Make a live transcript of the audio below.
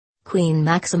Queen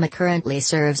Máxima currently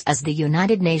serves as the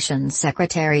United Nations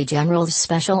Secretary-General's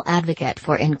Special Advocate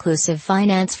for Inclusive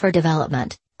Finance for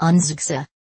Development, UNSCSA.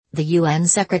 The UN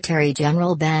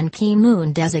Secretary-General Ban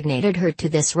Ki-moon designated her to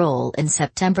this role in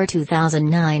September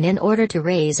 2009 in order to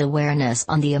raise awareness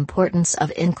on the importance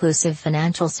of inclusive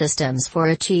financial systems for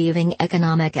achieving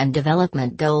economic and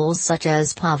development goals such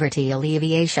as poverty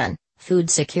alleviation, food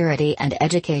security and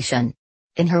education.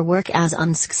 In her work as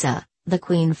UNSCSA, the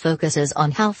Queen focuses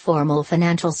on how formal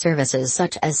financial services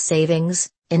such as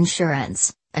savings,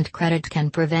 insurance, and credit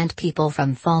can prevent people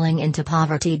from falling into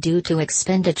poverty due to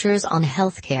expenditures on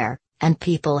healthcare, and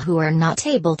people who are not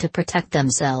able to protect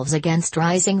themselves against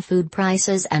rising food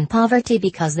prices and poverty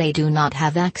because they do not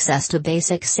have access to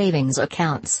basic savings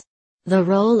accounts. The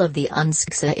role of the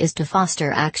UNSCSA is to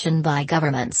foster action by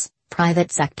governments,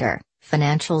 private sector,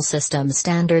 financial system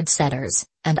standard setters,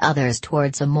 and others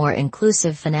towards a more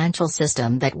inclusive financial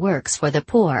system that works for the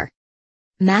poor.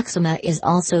 Máxima is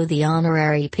also the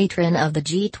honorary patron of the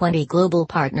G20 Global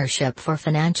Partnership for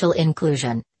Financial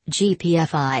Inclusion,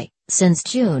 GPFI, since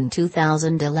June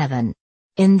 2011.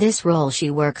 In this role she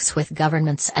works with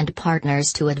governments and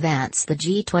partners to advance the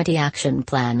G20 Action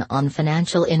Plan on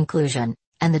Financial Inclusion,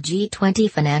 and the G20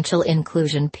 Financial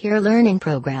Inclusion Peer Learning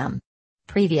Program.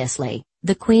 Previously,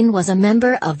 the Queen was a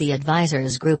member of the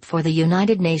Advisors Group for the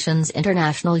United Nations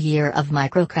International Year of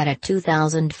Microcredit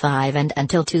 2005 and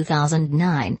until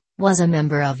 2009, was a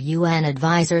member of UN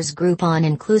Advisors Group on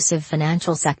Inclusive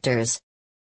Financial Sectors.